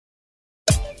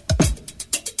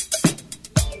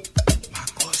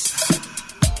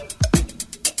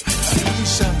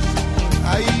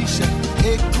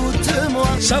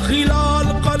सखीलाल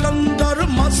कलंदर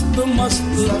मस्त मस्त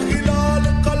सखीलाल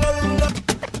कलंदर.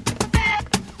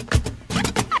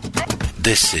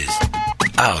 This is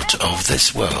Out of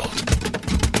This World.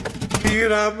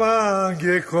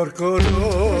 Iramangue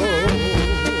korkoro.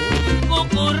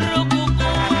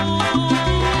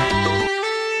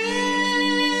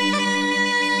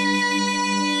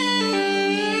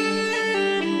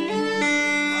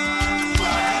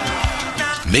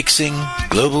 Mixing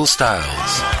global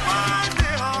styles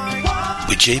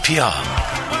with JPR.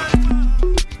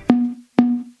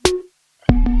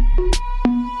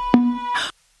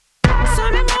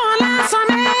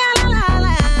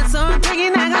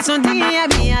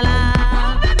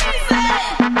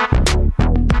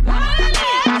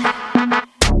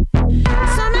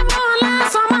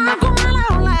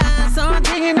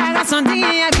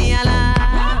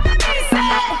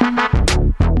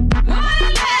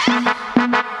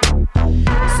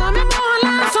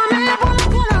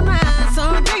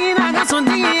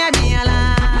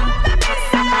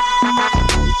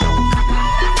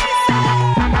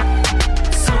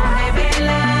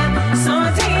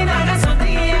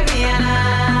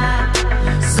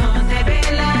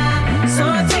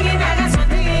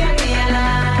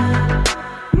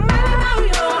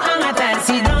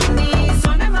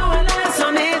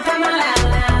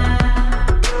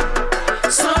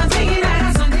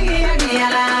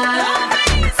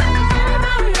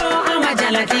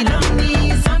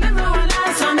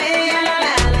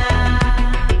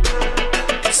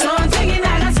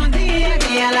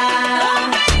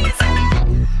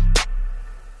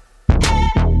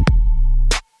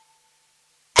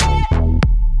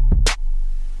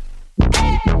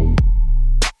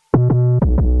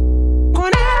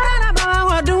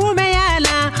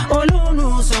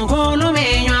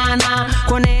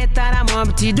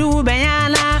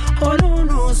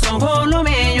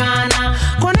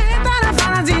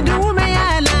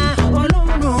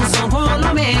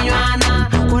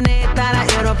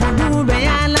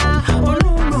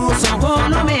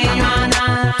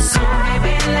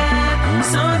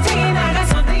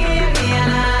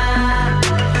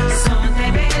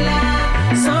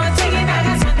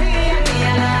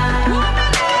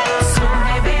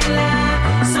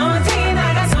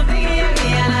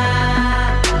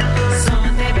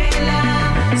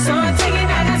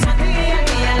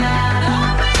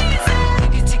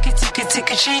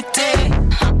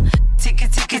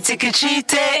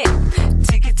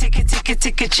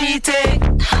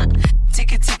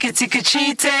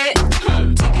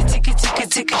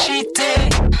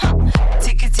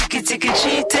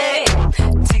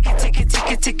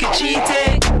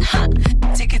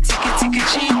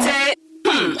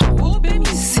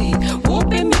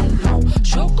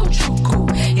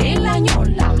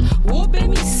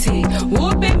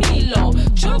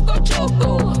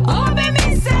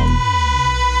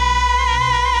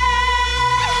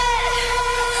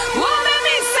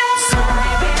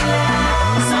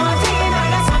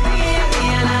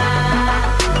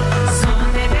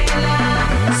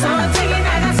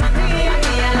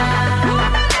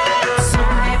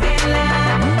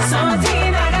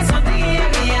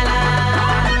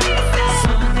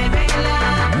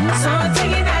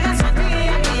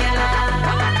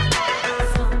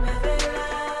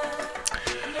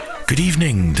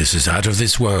 This is Out of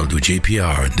This World with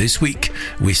JPR, and this week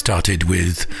we started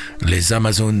with Les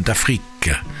Amazones d'Afrique.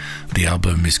 The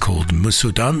album is called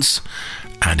Moussou Dance,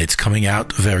 and it's coming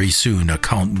out very soon. I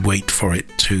can't wait for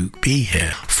it to be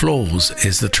here. Floors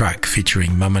is the track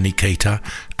featuring Mamani Keita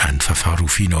and Fafa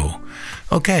Rufino.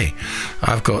 Okay,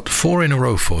 I've got 4 in a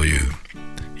row for you.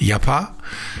 Yapa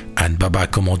and Baba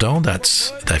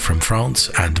Commandant, they're from France,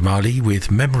 and Mali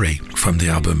with Memory from the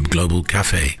album Global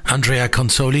Cafe. Andrea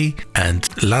Consoli and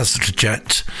Lazar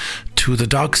Jet, To the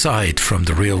Dark Side from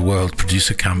the Real World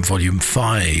Producer Camp Volume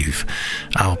 5.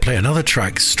 I'll play another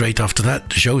track straight after that,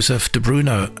 Joseph De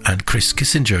Bruno and Chris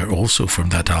Kissinger, also from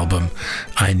that album,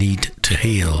 I Need to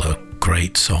Heal, a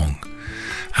great song.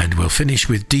 And we'll finish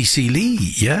with DC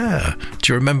Lee. Yeah,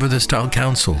 do you remember the Style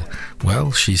Council?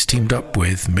 Well, she's teamed up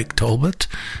with Mick Talbot,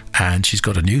 and she's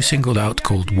got a new single out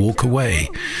called Walk Away.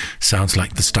 Sounds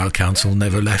like the Style Council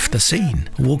never left the scene.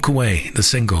 Walk Away, the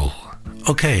single.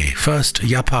 Okay, first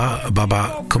Yapa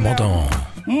Baba Commandant.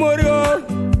 Morio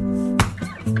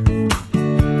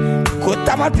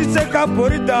Kotamati seka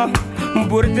porita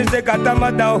Mburiti seka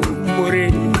tamada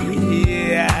Mori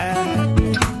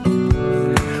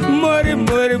Mori,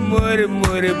 mori, mori,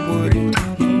 mori, mori,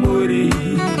 mori.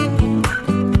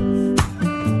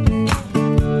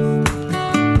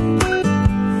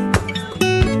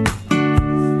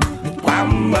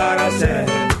 Bambara se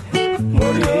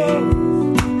mori.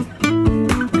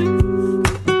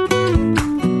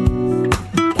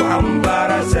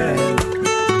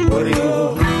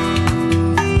 Morio.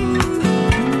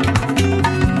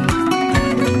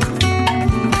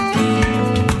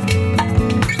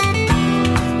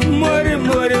 Mori,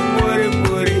 mori, mori,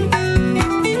 mori,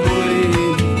 mori.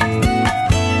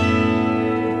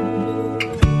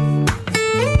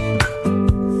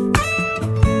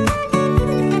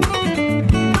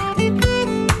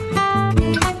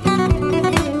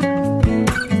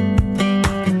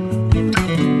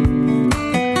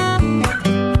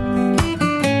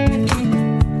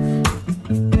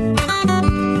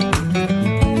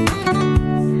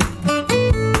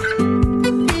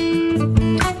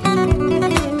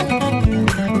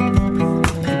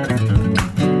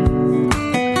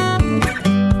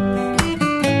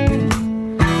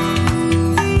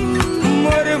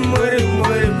 Mori, mori,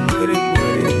 mori, mori,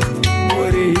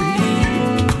 mori,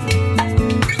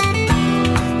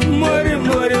 mori,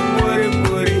 mori, mori,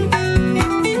 mori,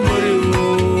 mori,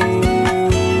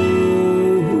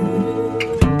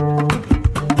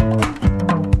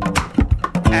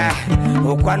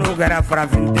 oh. Quando era pra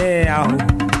vender,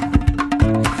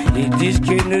 ils disent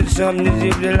que nous sommes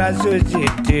nuisibles de la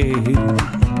société.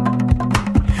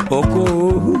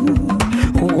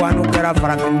 Quando era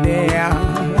pra vender,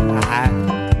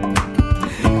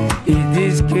 ils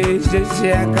disent que je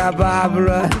suis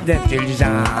incapable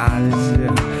d'intelligence.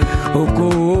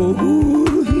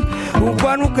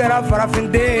 Quando era pra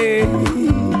vender,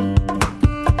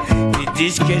 ils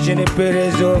disent que je ne peux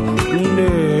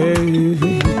raisonner.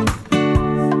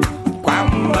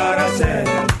 Kwambarase,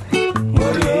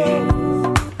 mori.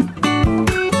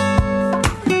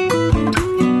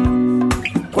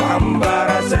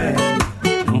 Kwambarase,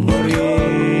 mori.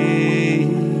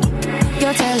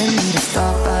 You're telling me to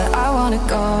stop, but I wanna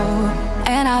go.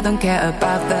 And I don't care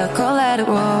about the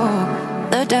collateral.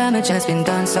 The damage has been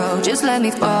done, so just let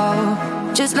me fall.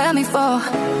 Just let me fall.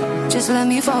 Just let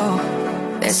me fall.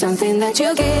 There's something that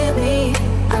you give me,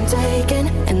 I'm taken,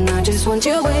 and I just want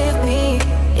you with me.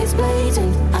 It's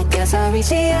blatant, I guess I reached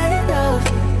the end of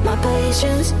my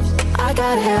patience. I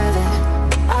gotta have it,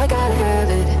 I gotta have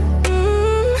it.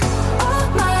 Oh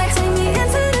my, take me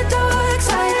into the dark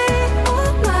side.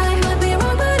 Oh my, might be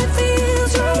wrong but it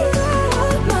feels right.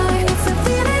 Oh my, it's a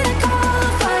feeling I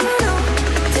can't find.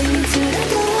 Take me to the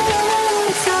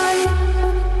dark side.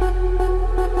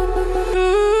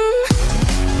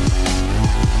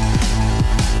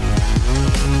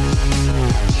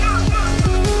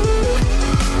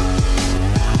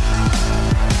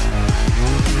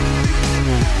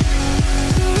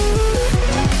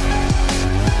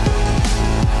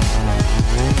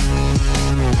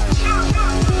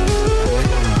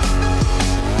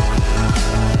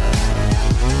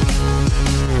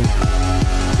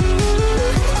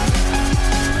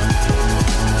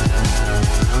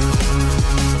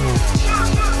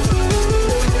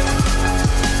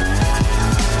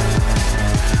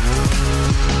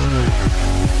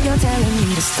 You're telling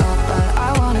me to stop, but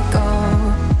I wanna go.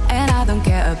 And I don't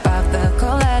care about the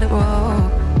collateral.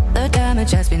 The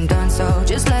damage has been done, so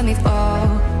just let me fall.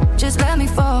 Just let me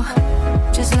fall.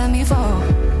 Just let me fall.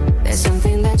 There's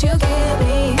something that you give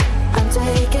me, I'm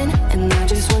taken, and I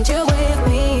just want you with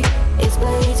me. It's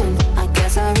blatant, I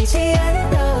guess I reached the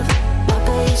end of my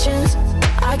patience.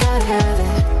 I gotta have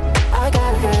it, I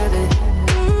gotta have it.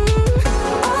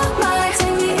 Oh my,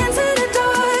 take me into the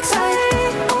dark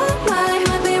side. Oh my,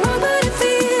 might be wrong but it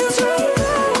feels right.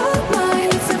 Oh my,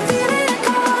 it's a feeling I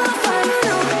can't find.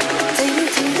 Take me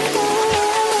to the dark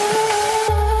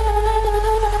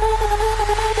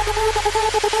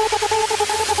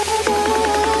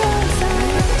side.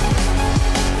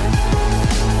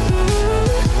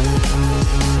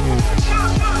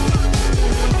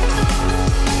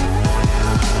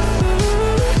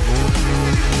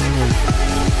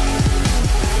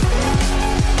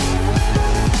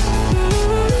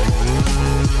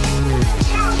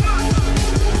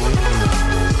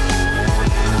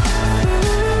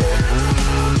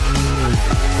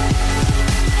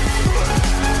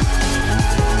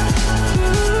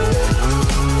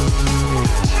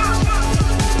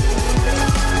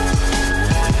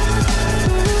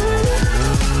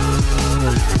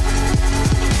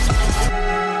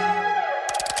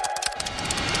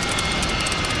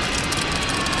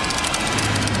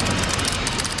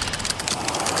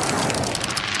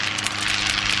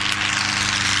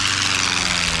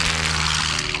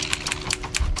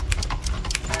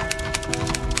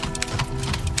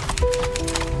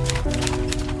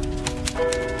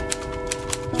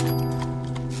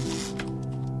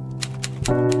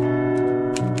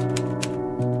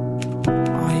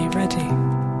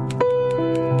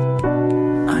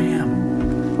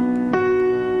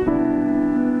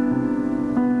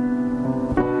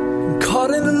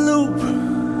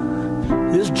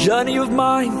 this journey of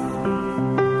mine,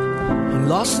 I'm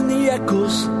lost in the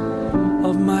echoes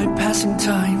of my passing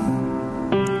time.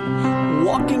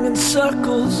 Walking in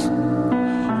circles,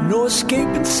 no escape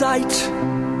in sight.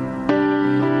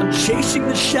 I'm chasing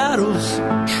the shadows,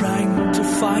 trying to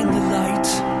find the light.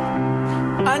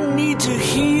 I need to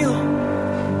heal.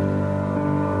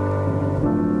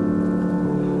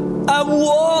 I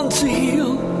want to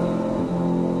heal.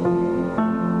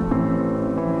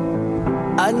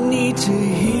 I need to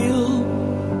heal.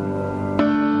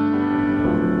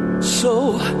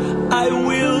 So I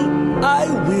will.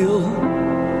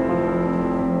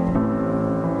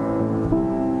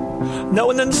 Now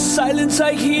and in silence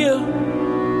I hear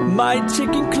my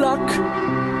ticking clock.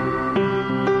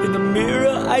 In the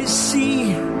mirror I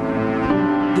see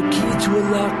the key to a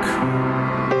lock.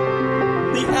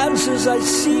 The answers I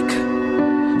seek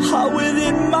are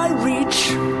within my reach,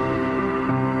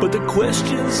 but the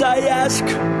questions I ask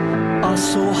are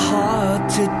so hard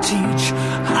to teach.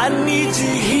 I need to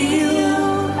heal.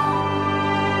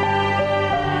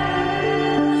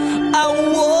 I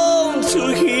want to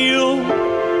heal.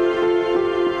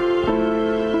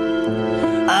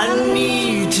 I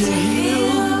need to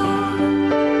heal.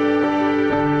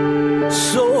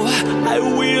 So I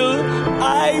will.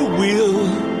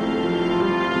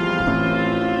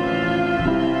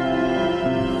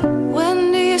 When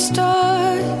do you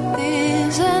start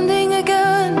this ending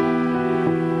again?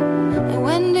 And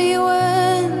when do you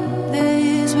end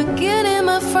this beginning,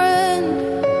 my friend?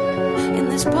 In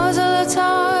this puzzle of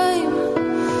time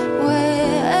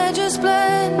where edges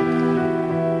blend,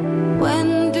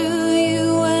 when do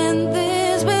you end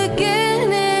this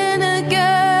beginning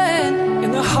again?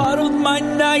 In the heart of my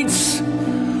nights,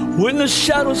 when the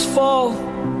shadows fall,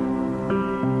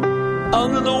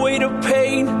 under the weight of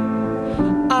pain,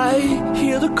 I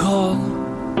hear the call,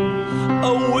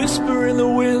 a whisper in the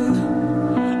wind,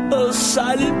 a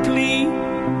silent plea.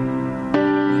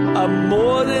 I'm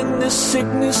more than this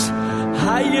sickness,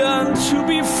 I yearn to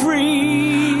be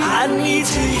free. I need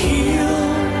to heal.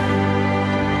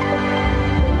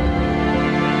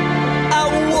 I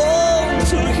want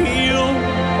to heal.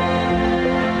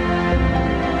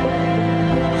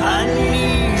 I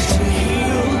need to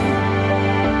heal.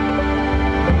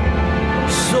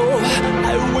 So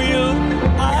I will.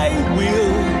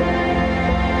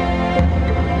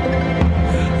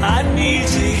 I need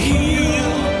to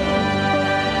heal.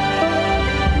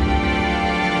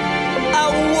 I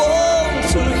want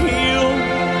to heal.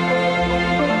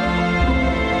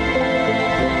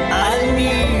 I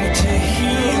need to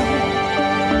heal.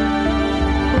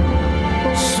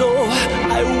 So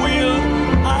I will.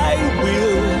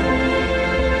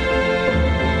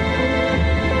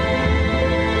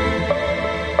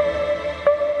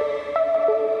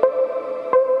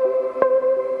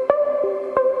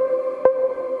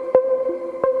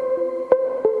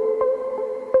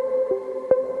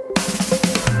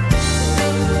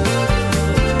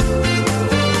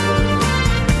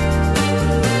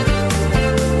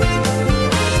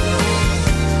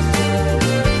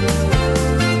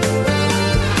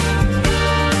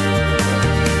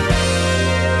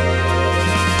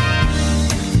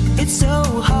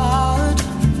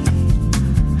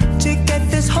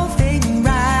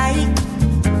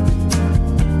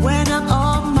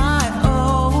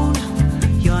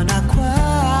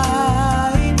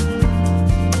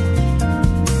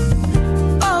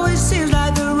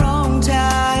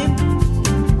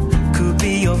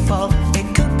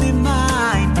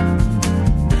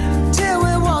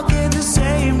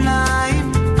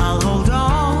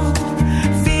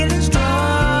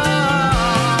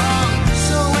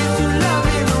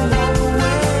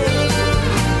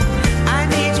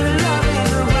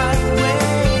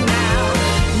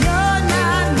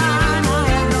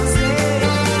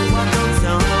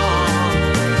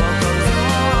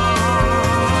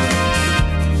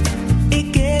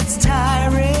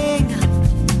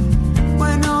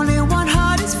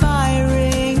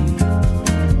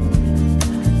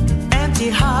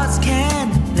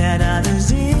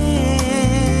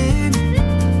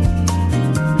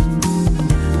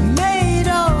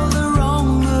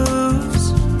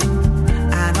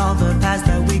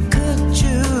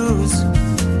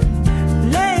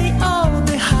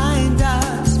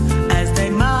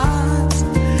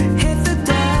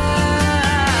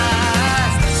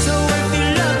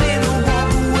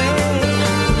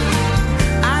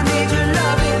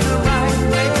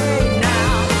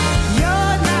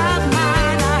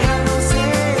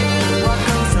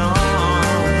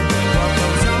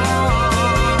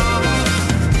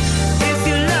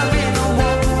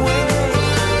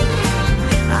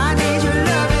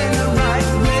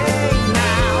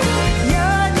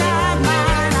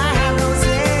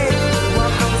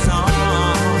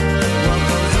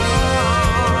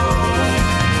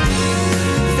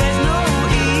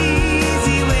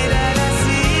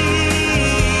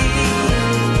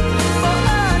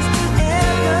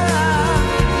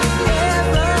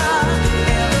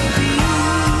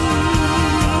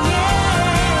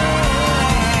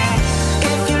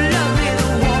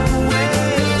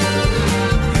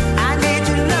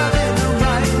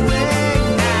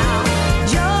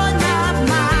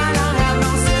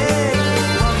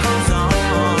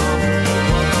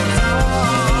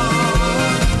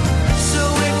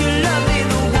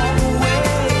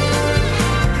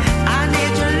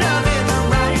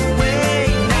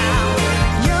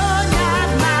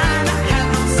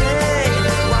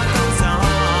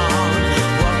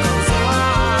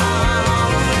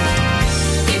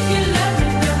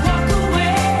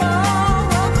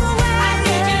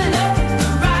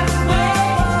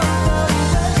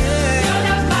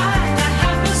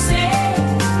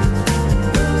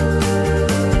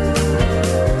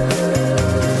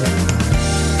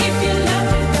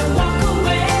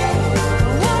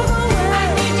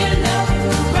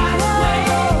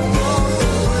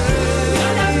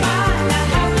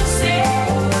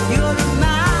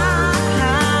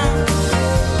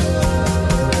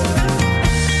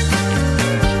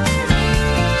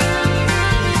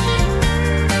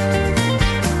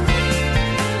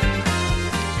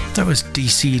 That was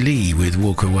DC Lee with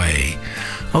Walk Away.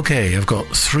 Okay, I've got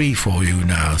 3 for you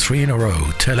now, 3 in a row.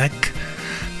 Telek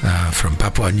from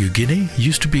Papua New Guinea,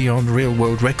 used to be on Real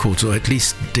World Records, or at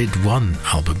least did one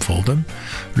album for them.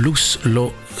 Lus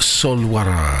Lo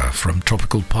Solwara from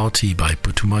Tropical Party by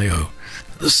Putumayo.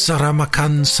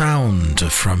 Saramakan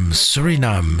Sound from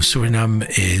Suriname. Suriname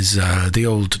is the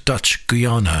old Dutch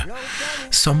Guyana.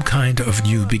 Some Kind of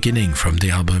New Beginning from the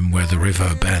album Where the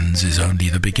River Bends is Only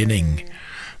the Beginning.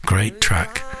 Great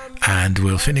track. And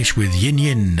we'll finish with Yin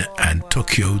Yin and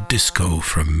Tokyo Disco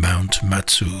from Mount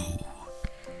Matsu.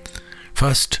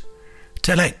 First,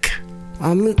 Telek.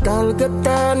 Amital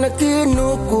gata na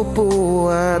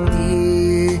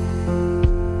kinukupuati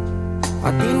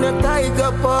Atina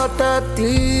taiga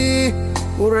potati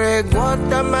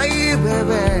Uregwata mai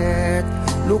bebet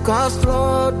Lukas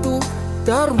lotu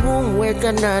Tarbung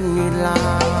wekanan nila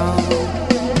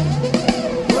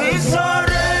We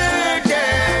sorry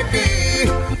daddy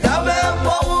Tabe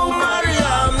po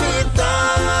mariamita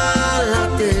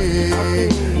lati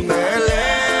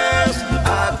Beles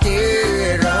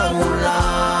atira mula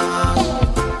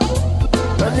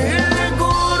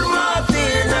Panigur mati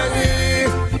nangi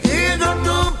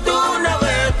Higatup tu na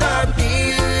wetati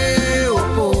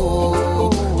upo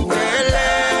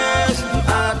Beles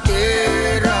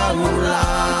atira mula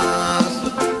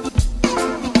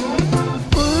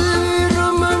Uy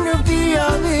raman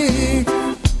biyawi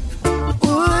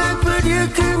Uy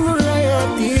pedikin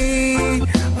mulayati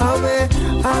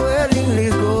Awe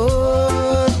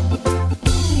lingligot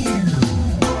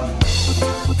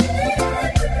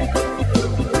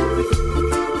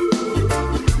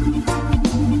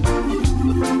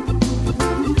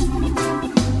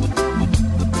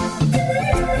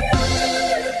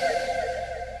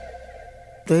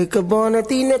Tay kabona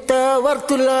tinatawar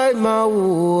tulay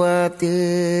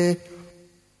mauati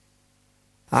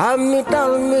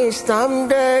Amital Miss Tom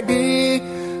Daddy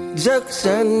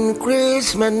Jackson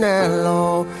Chris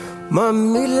Manelo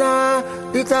Mamila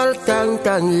Tital Tang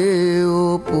Tang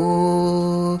Yupo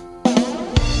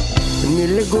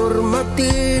Niligur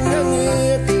mati ng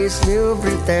itis New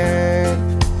Britain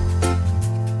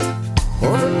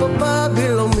Ol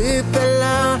papabilong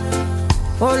ipela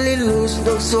Oli luz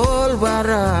ng sol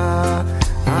bara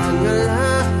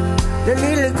Angala Na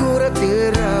niligur at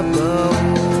irabaw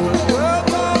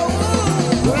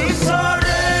We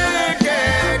sorry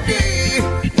daddy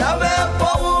Tabe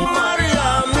po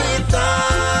mariamita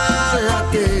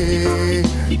lati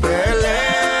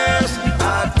Beles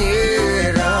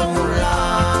atira mula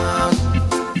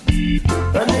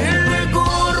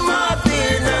Paniligur mati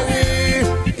nangi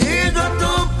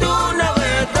Igatup tu na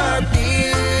wetati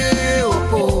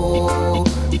upo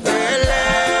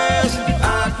Beles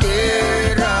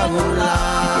atira mula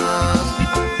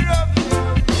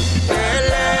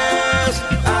Beles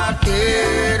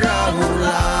atira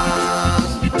mula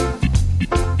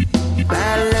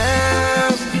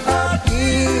Beles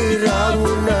atira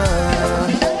mula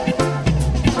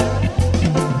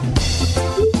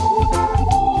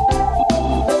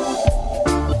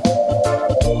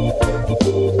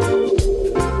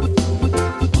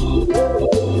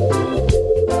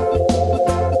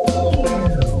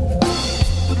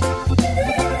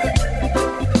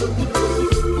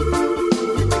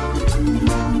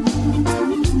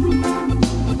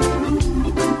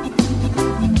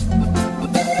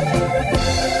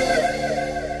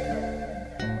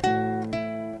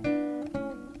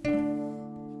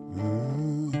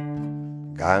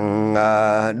Kang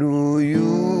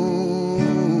aduyu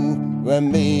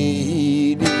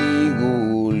Wembi di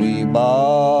guliba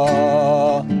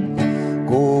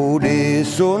Kode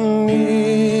sunni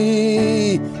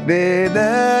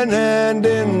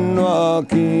Deden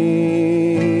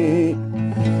waki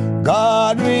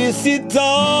Kadri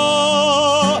sita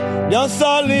Ya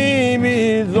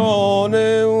salimi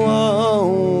zone wa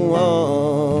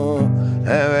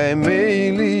Ewe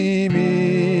meilibi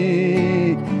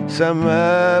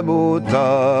Sama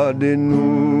buta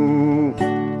denu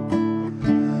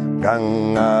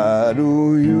Kang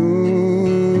aduyu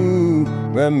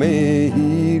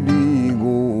Wemehili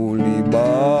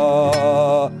guliba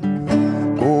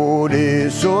Kode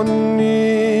sunni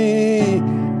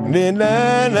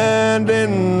Denen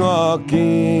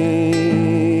waki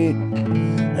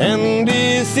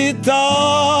Endi sita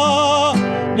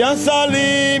Ya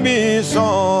salimi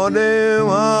sode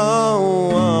wa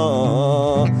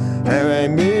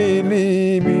Ewe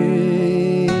milibi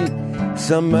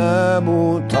Sama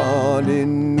buta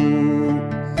denu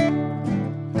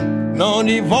Non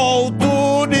di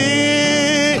volto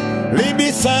di Libi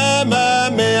sama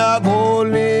me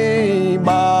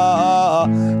agoliba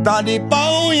Ta di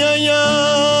pau ya ya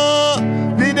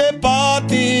Di de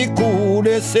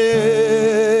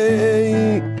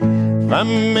sei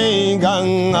Femme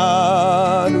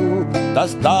ganganu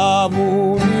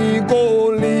tastavu di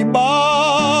Goliba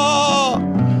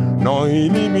Noi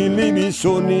libi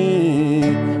soni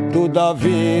toda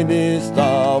vida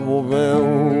stavo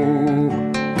veu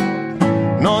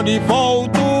No di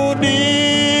foto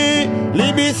di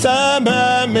libi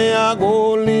seme me a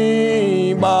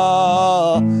Goliba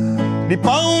Di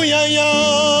pão ya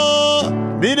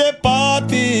di de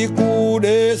pati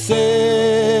kude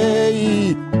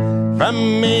sei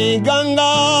Femme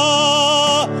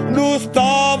ganga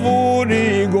Gustavo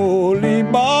di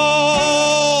Goliba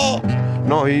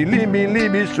Noi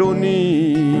libi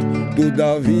soni Tu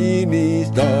Davide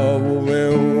stavo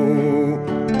meu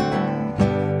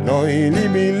Noi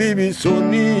libi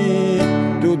soni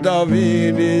Tu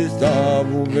Davide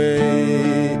stavo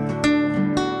meu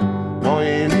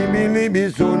Noi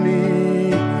libi soni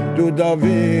Tu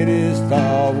Davide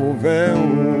stavo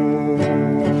meu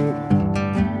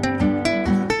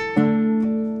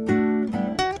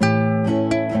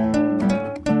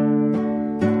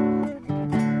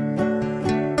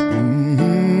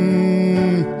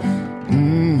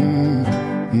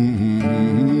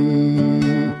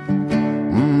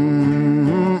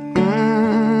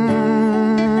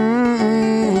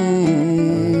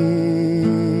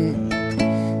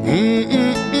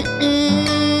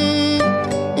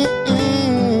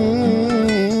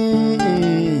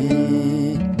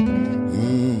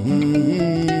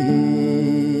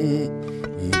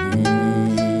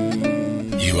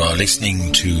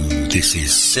Listening to This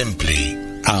Is Simply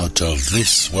Out of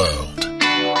This World.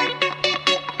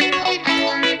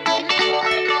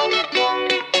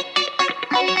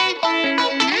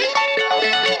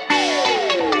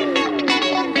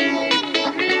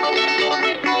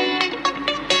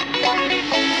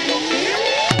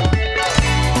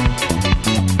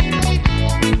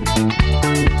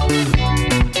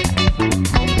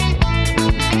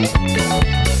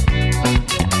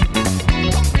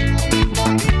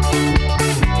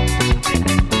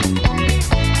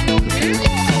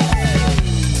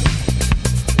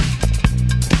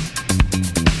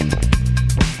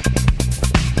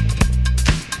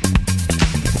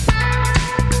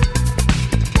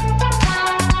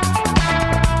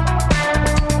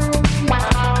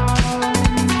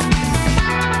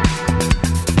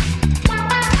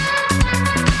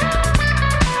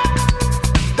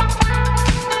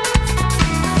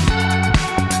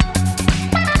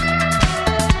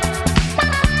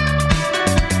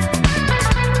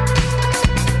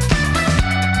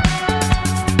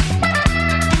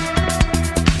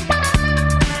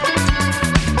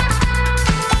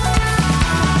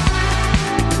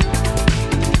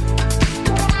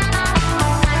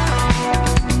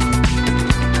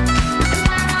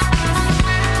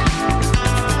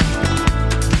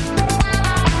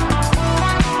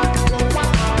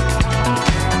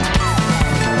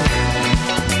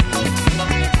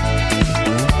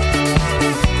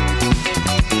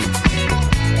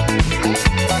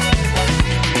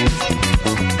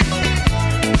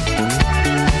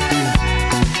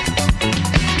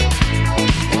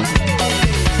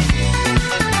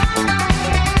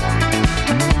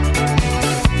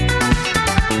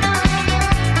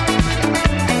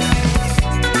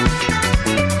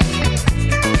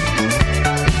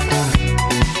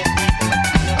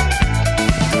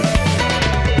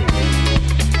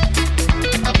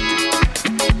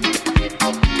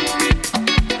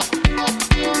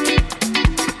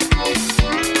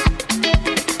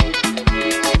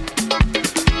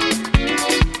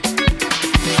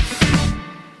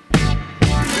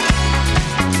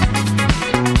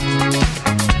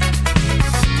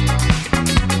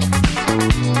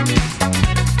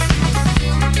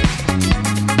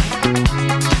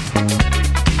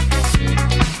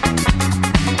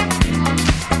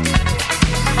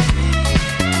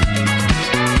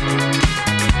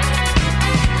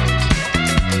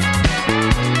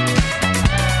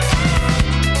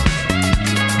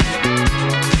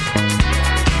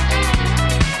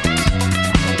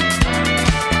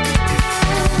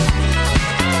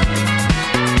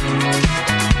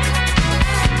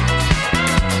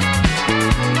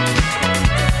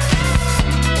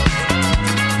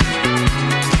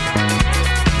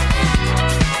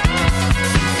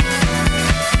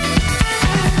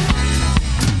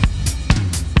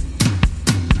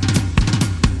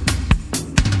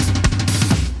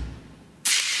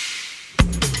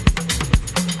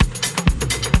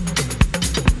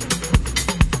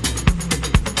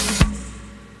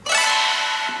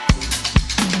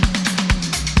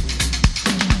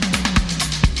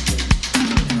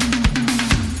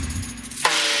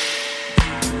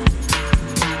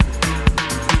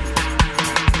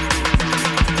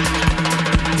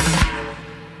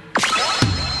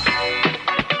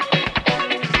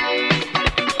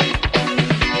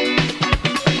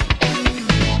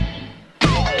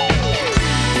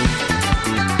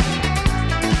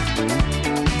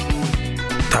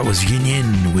 That was Yin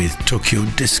Yin with Tokyo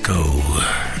Disco.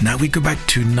 Now we go back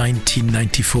to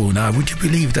 1994. Now, would you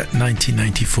believe that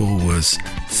 1994 was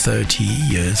 30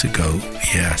 years ago?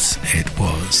 Yes, it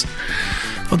was.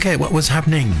 Okay, what was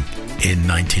happening in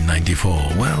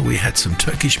 1994? Well, we had some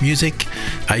Turkish music,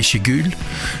 Ayşegül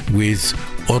with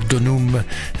Ordunum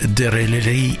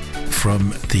Dereleri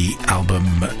from the album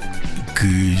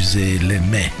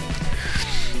Güzeleme.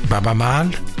 Baba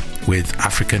Mal with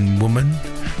African Woman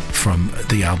from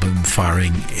the album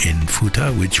Firing in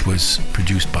Futa, which was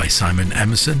produced by Simon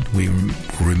Emerson. We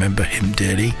remember him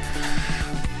dearly.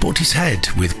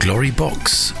 Portishead with Glory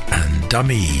Box and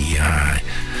Dummy.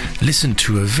 Listened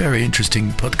to a very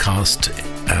interesting podcast,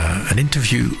 an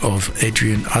interview of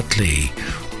Adrian Utley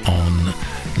on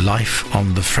Life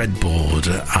on the Fretboard.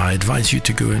 I advise you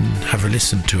to go and have a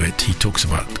listen to it. He talks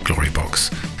about Glory Box.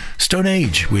 Stone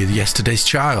Age with Yesterday's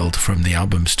Child from the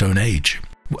album Stone Age.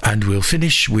 And we'll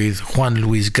finish with Juan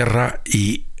Luis Guerra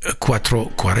y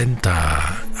 440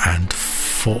 and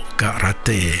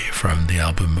Fogarate from the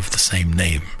album of the same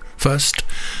name. First,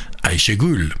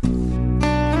 Ayşegül.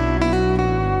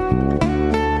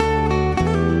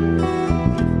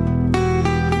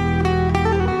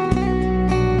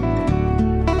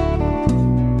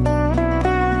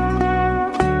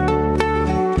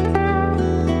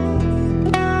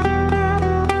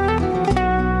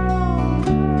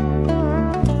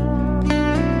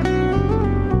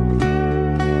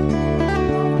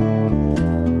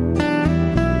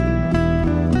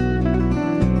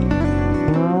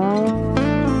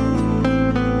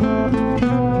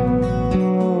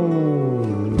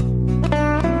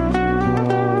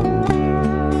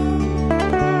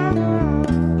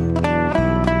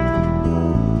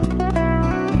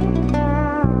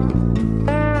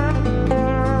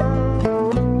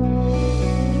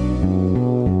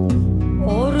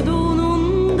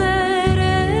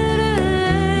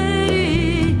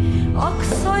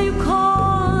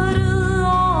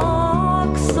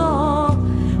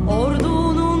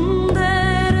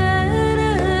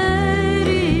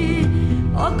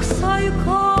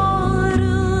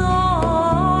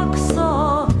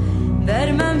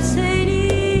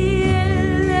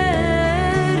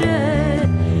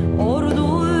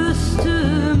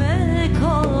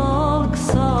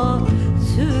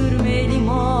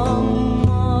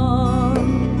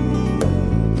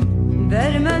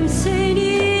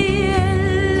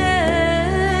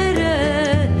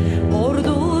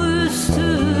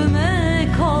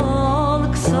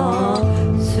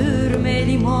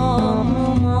 Sürmelim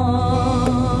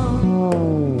aman.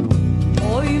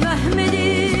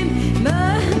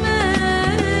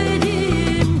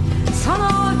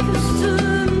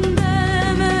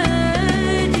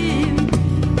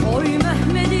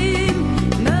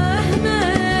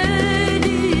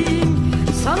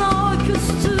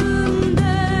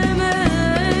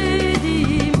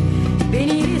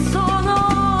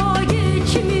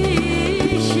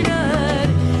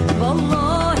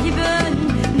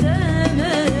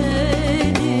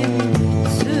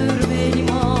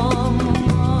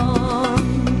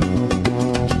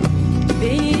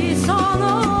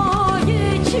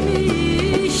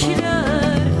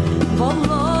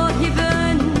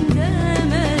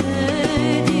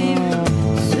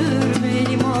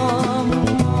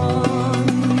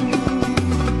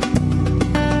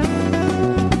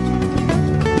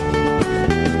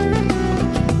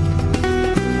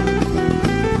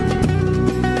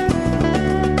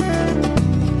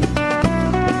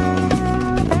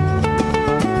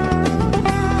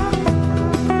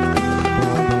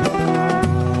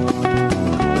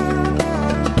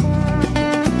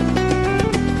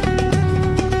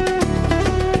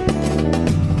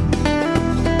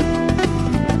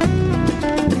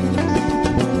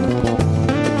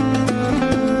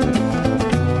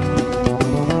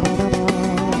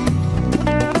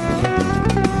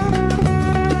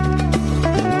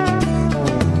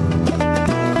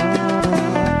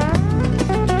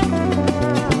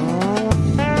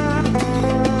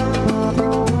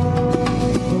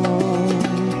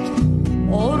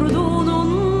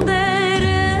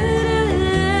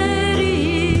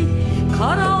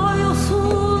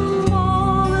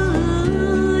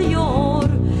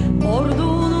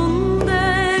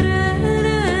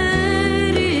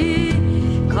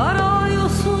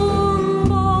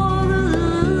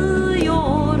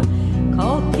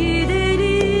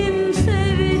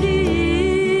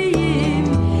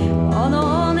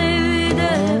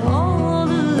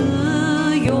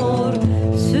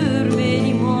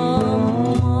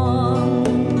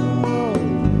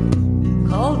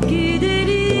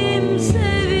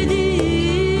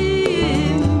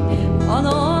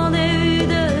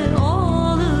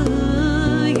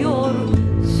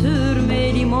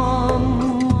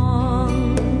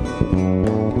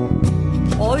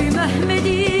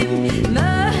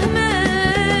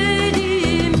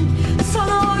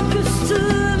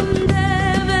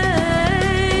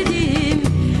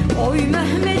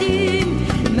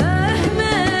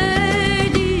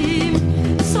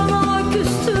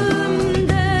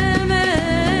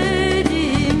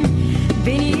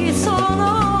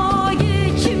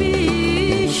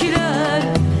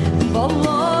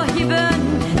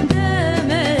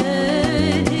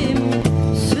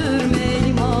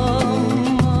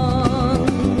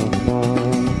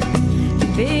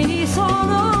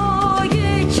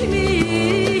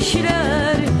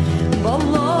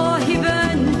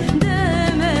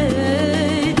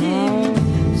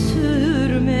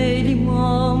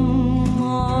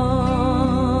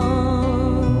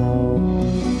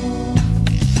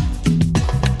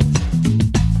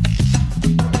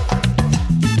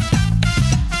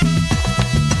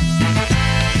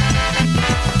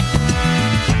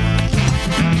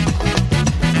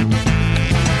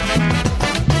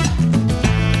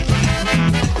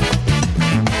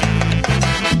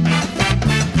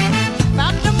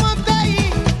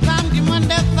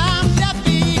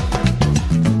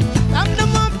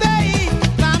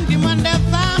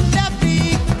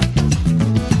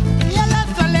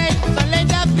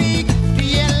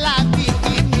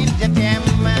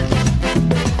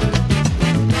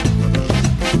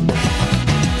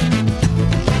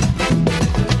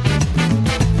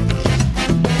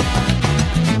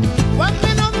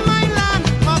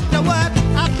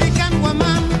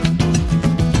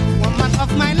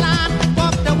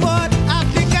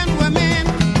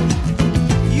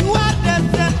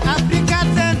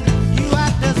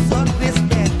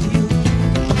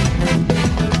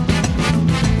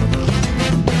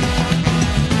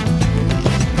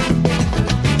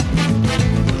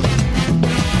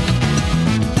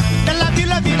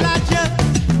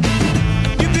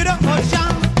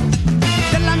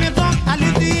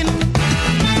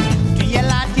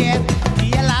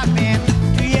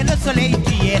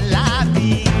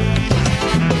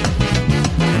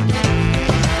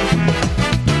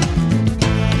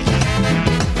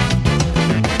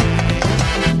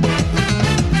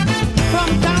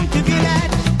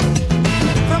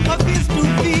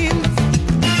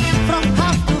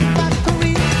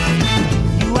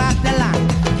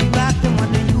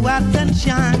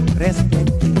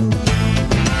 respecte.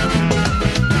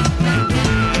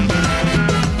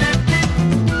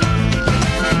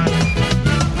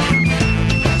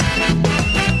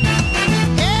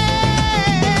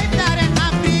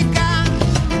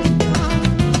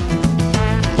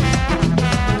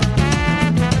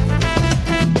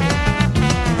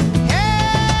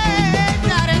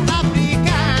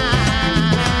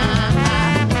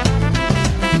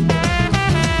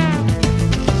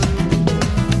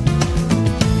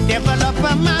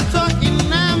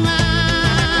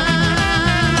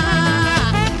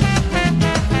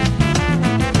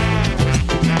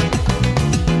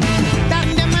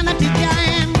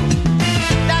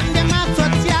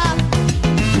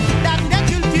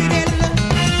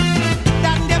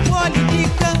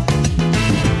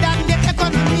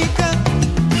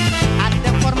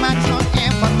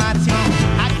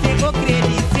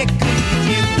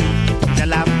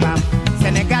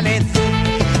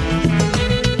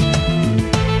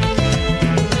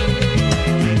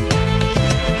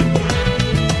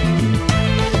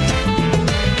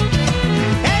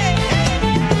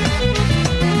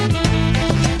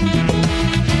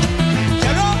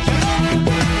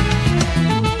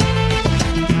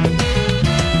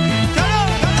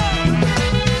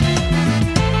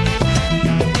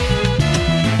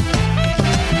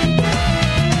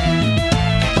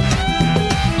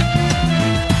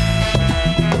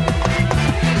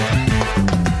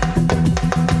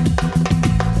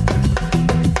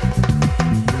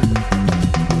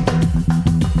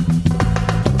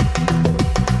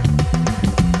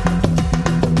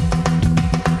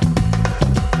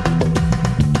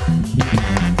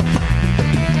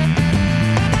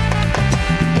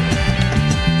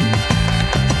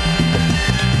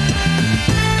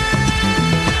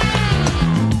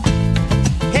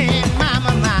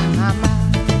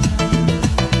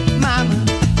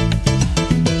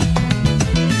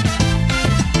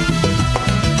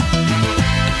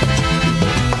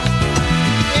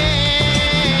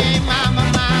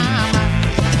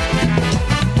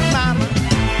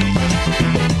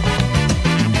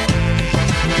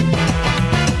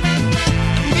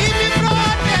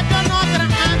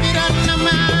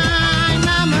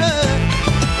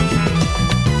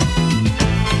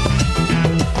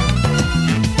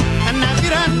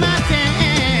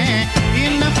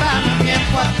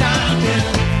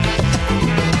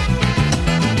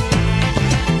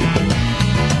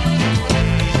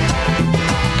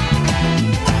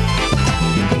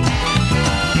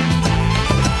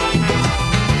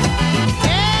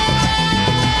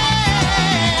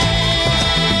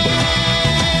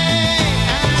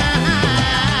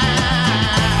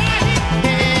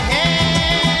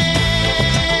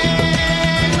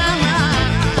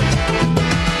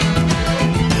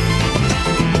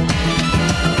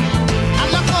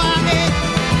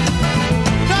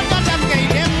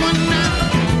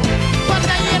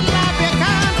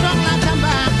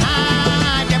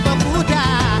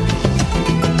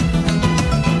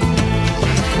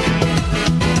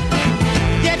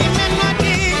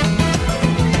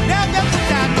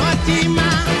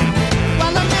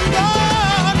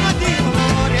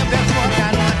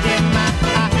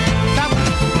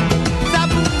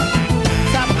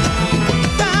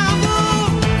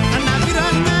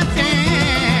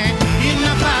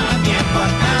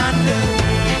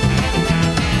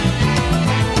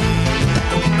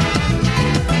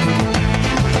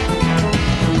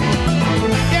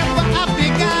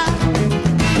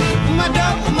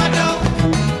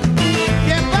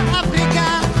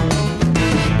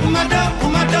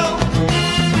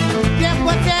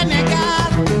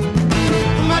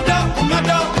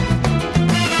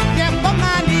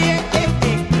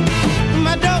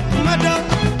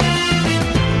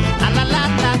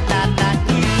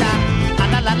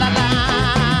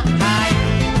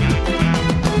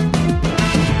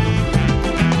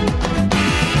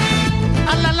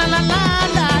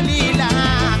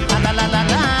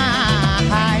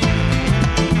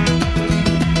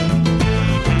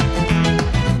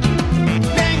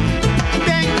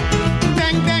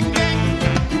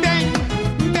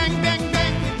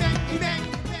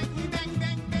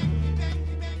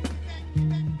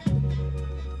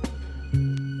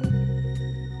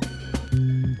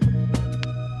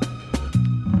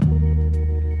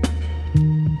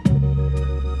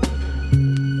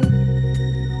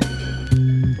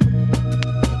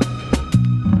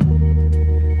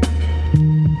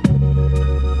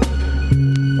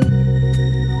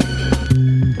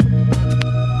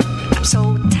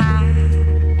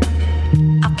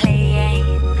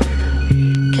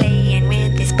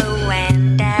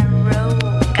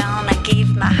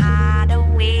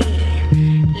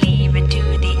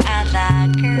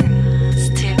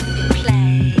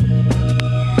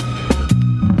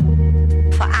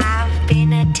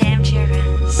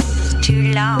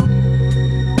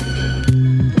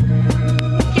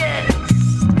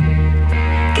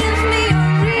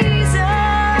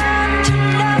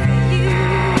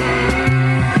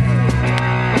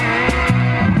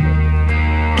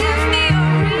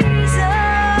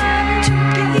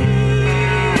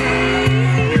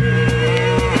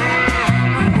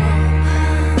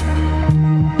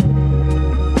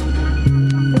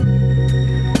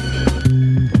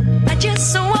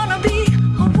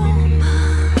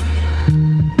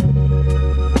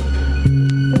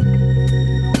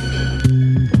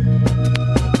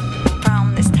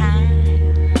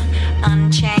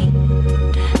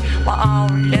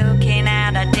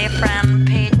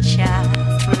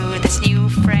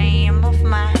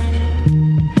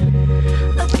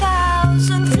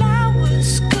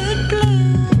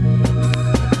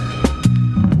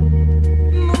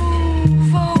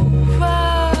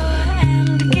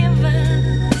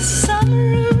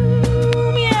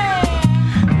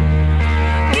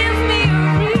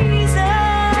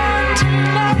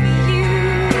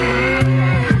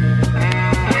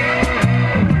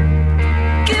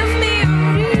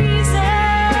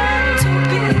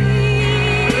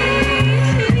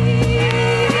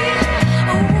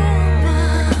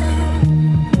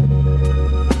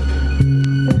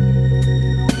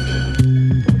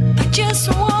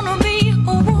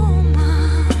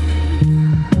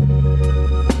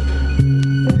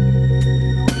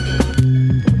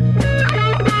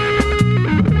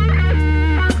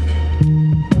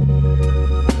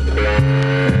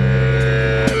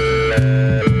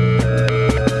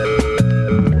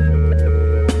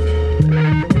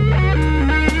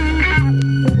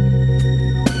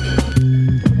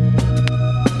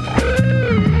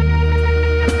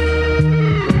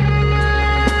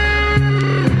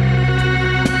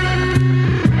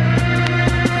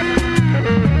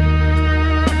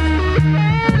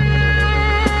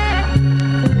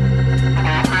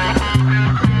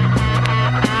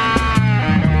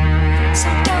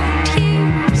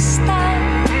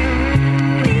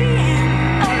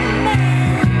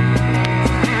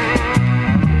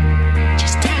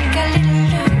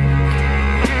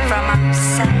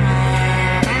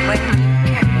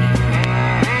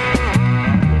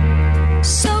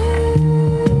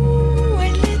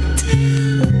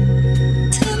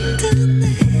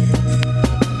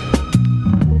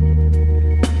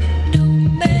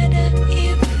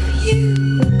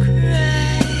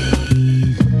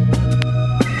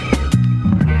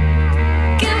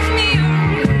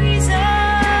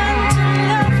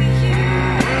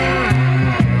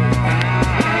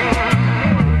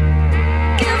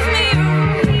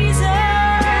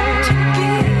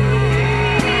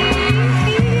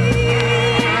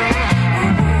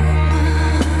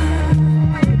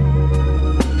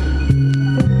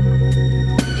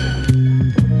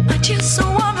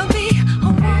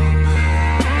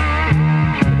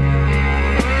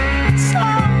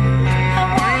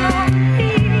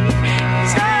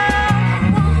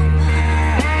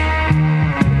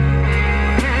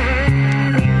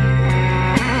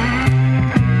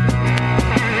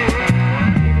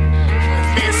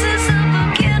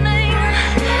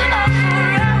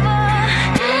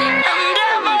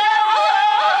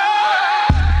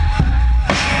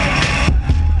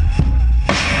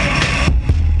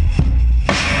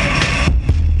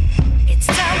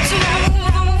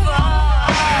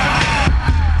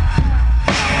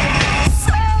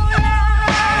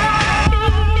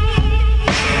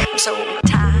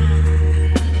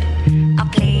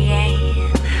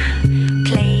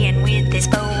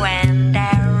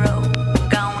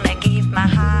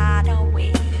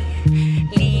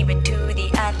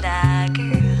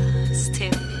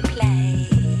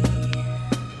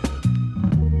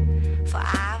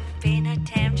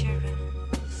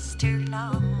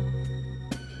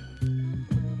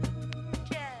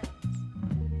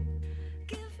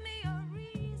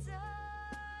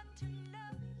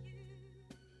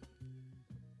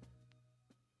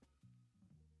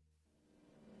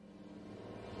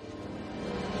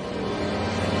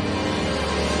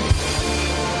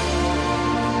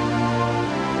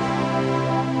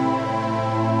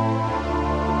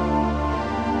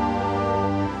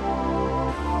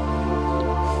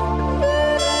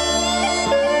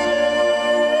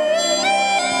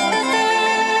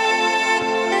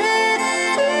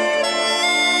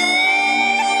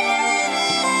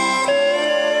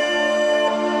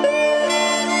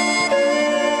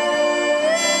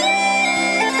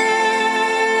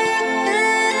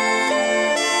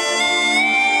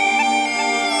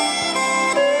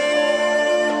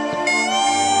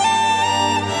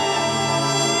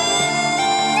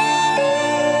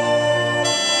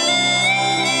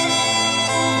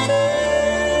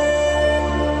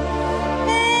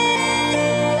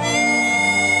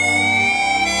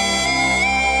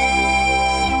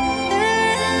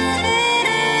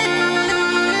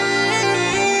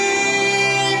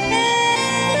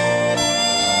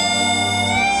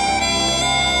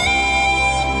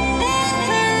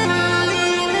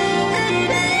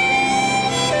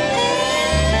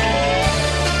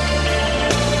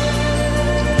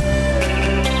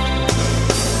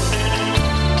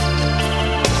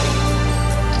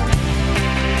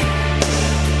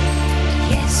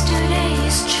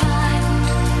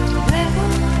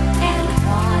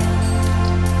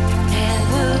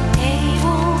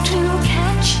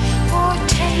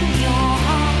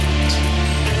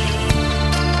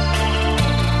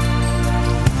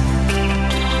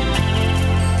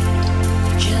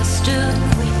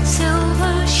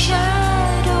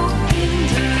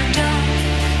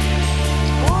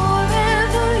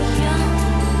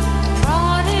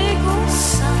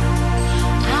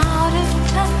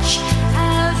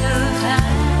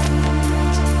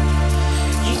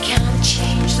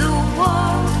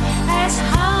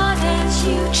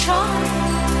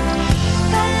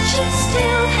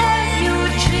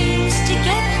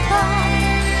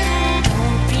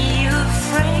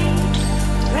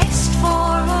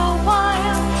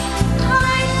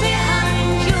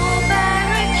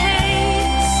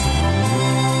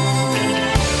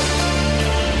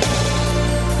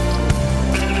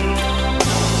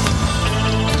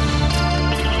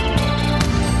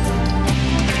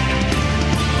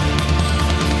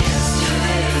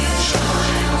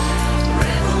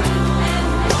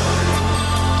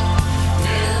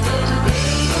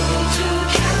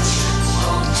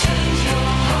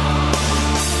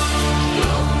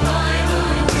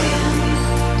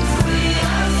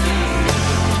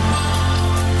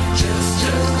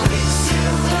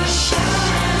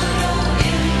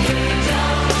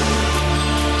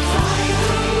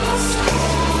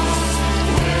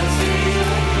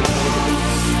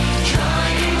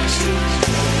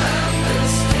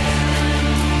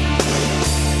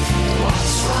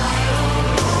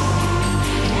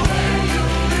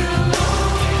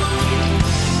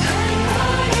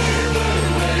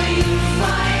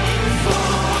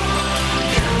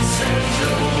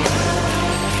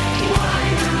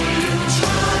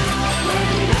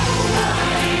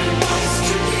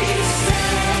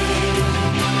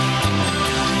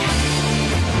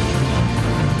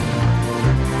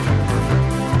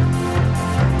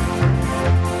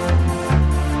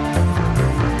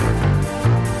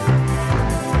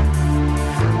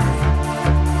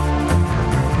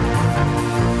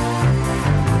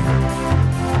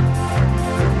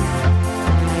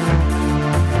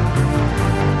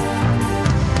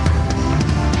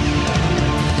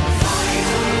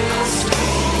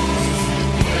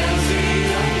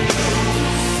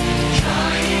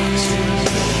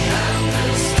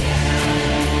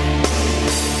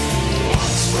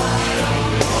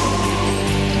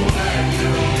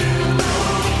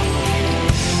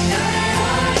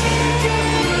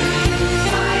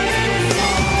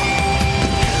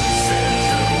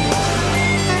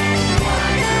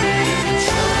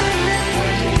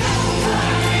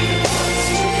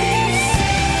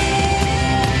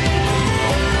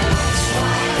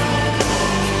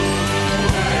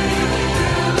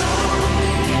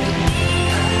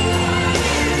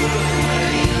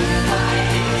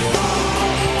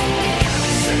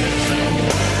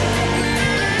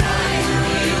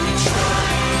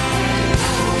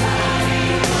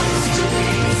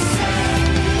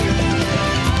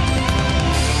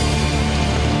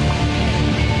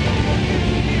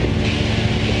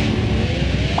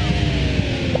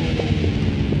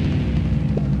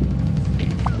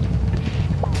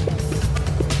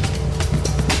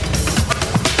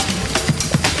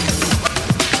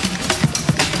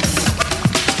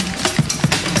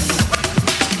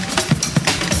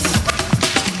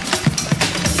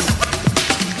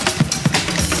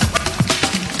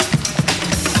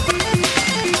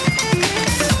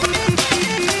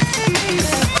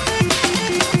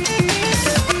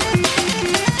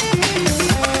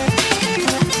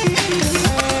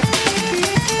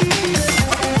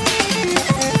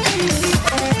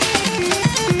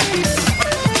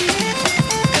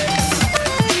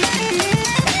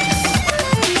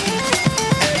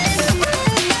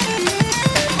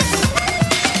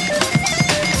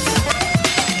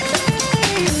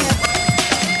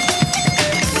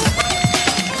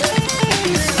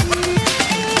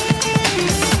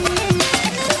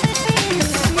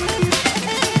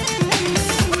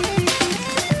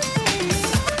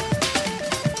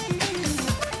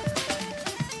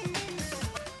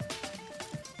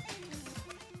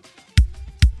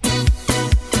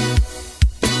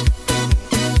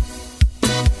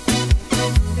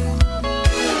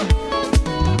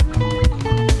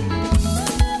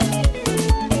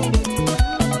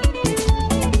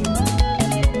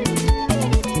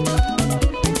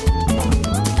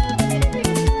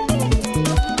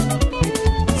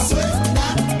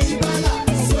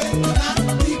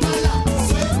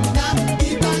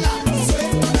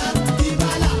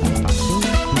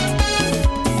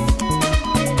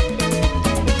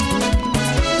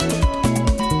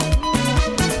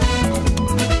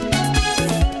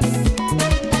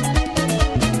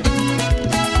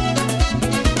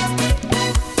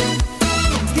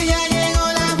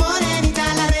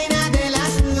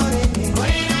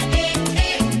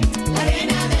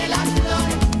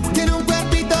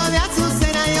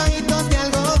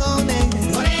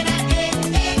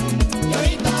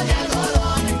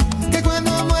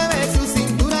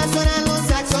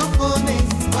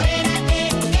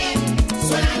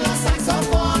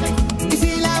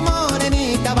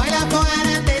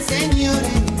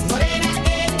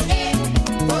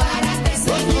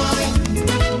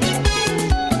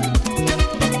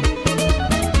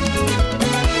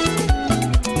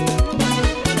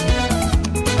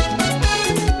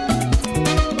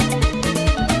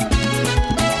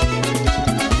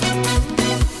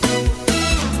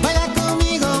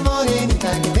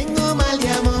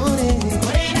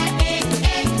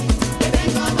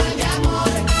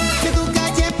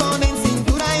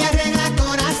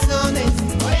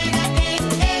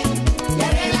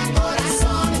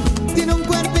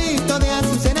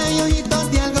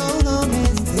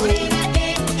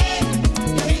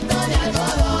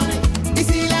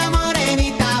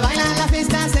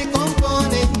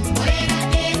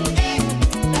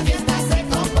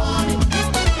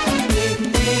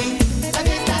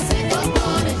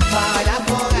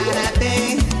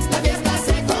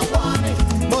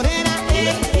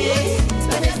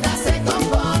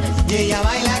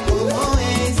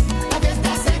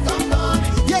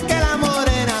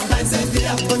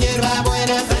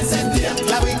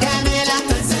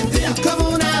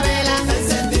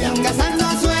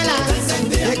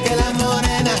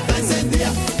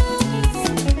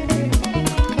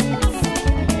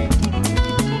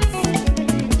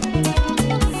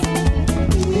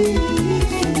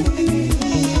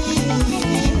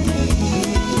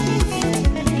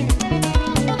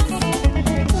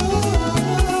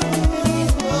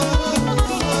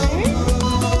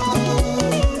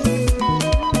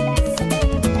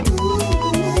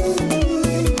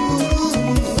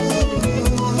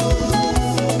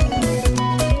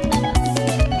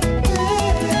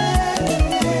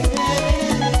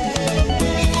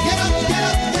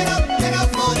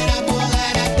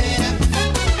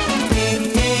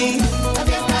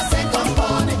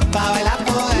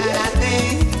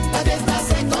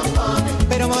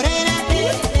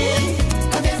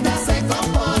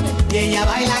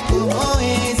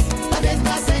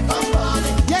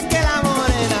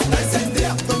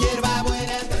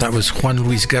 That was Juan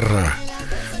Luis Guerra.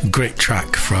 Great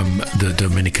track from the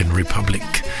Dominican Republic.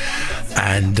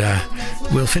 And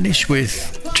we'll finish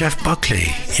with Jeff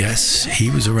Buckley. Yes,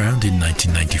 he was around in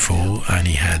 1994 and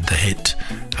he had the hit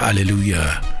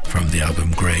Hallelujah from the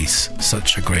album Grace.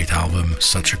 Such a great album,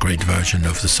 such a great version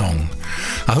of the song.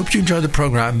 I hope you enjoyed the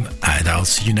program, and I'll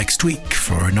see you next week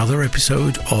for another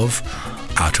episode of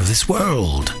Out of This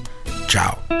World.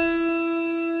 Ciao.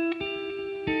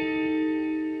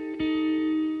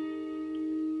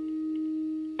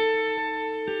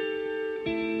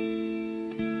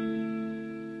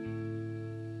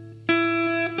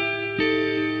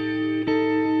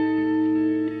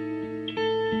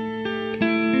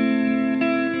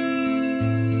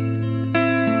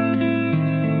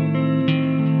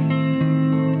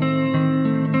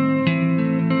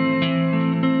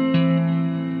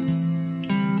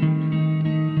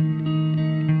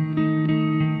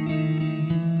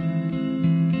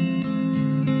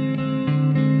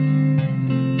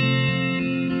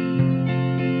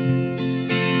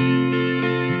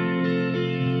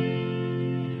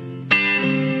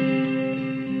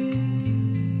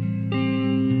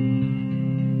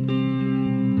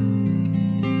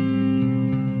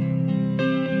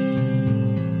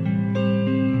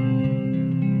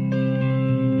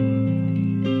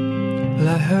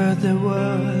 I heard there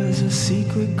was a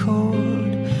secret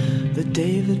chord that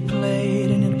David played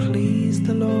and it pleased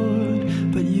the Lord.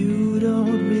 But you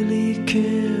don't really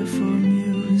care for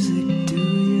music, do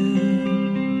you?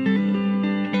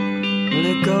 Well,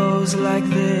 it goes like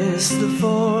this: the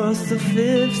fourth, the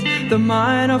fifth, the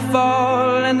minor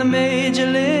fall and the major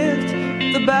lift,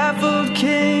 the baffled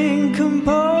king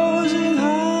composing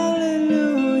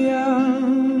hallelujah,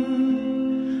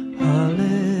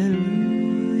 hallelujah.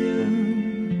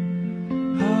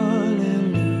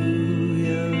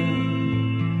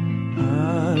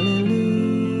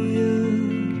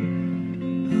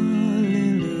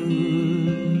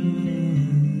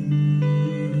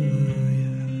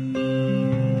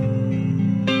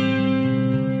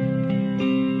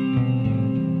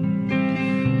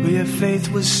 Faith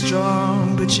was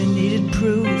strong, but you needed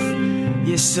proof.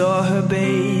 You saw her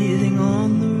bathing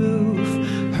on the roof,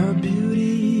 her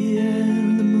beauty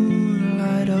and the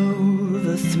moonlight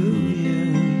overthrew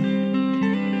you.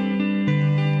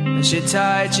 And she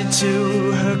tied you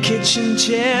to her kitchen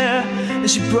chair, and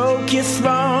she broke your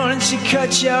throne, and she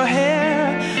cut your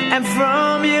hair, and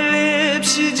from your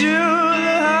lips she drew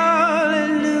the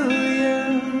hallelujah,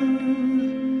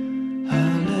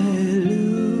 hallelujah,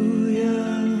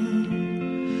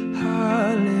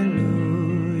 hallelujah, hallelujah,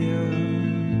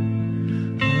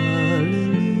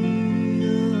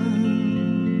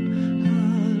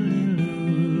 hallelujah.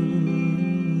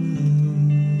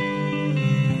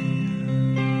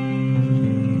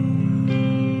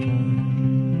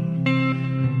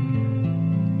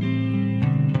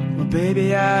 Well,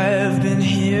 baby, I've been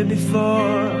here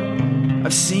before.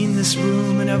 I've seen this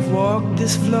room and I've walked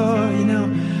this floor. You know,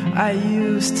 I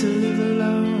used to live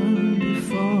alone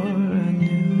before I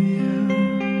knew you.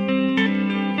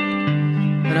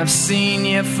 And I've seen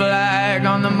your flag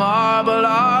on the marble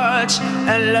arch,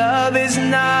 and love is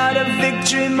not a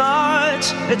victory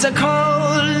march. It's a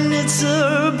cold and it's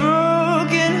a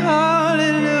broken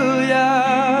hallelujah,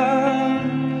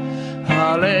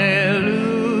 hallelujah.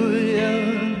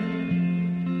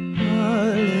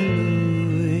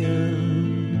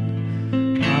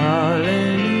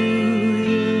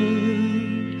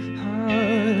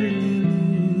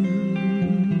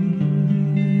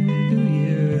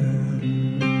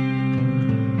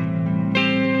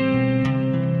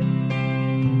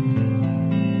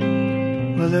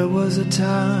 There was a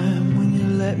time when you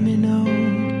let me know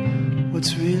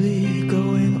what's really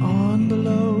going on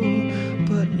below,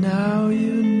 but now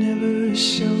you never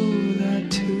show that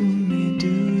to me, do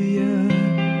you?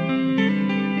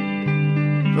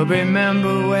 But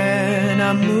remember when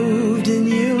I moved in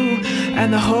you,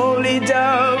 and the holy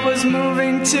dove was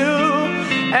moving too,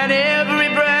 and every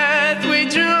breath we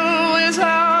drew is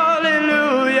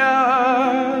hallelujah,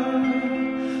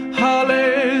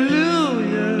 hallelujah.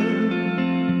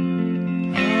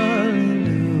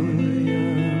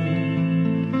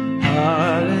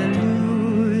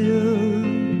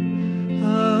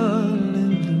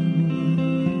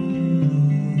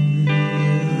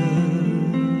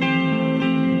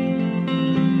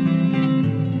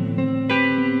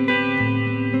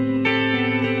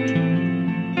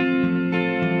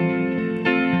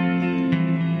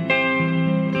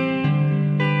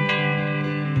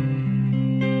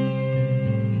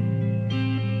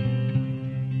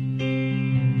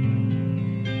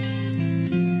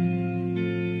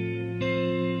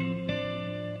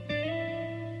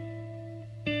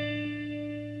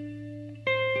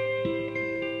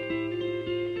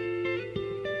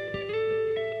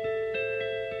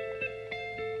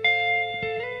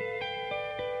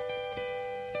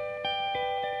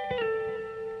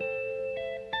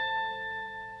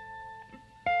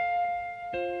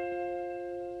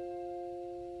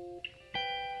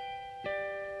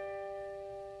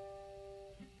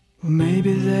 Well,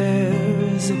 maybe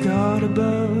there's a God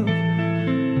above,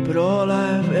 but all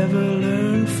I've ever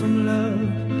learned from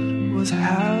love was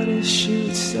how to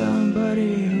shoot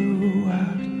somebody who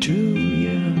outdrew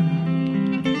you.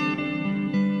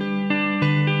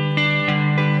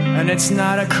 And it's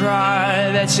not a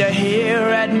cry that you hear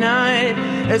at night.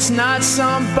 It's not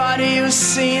somebody who's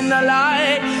seen the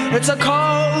light. It's a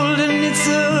cold and it's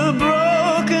a broken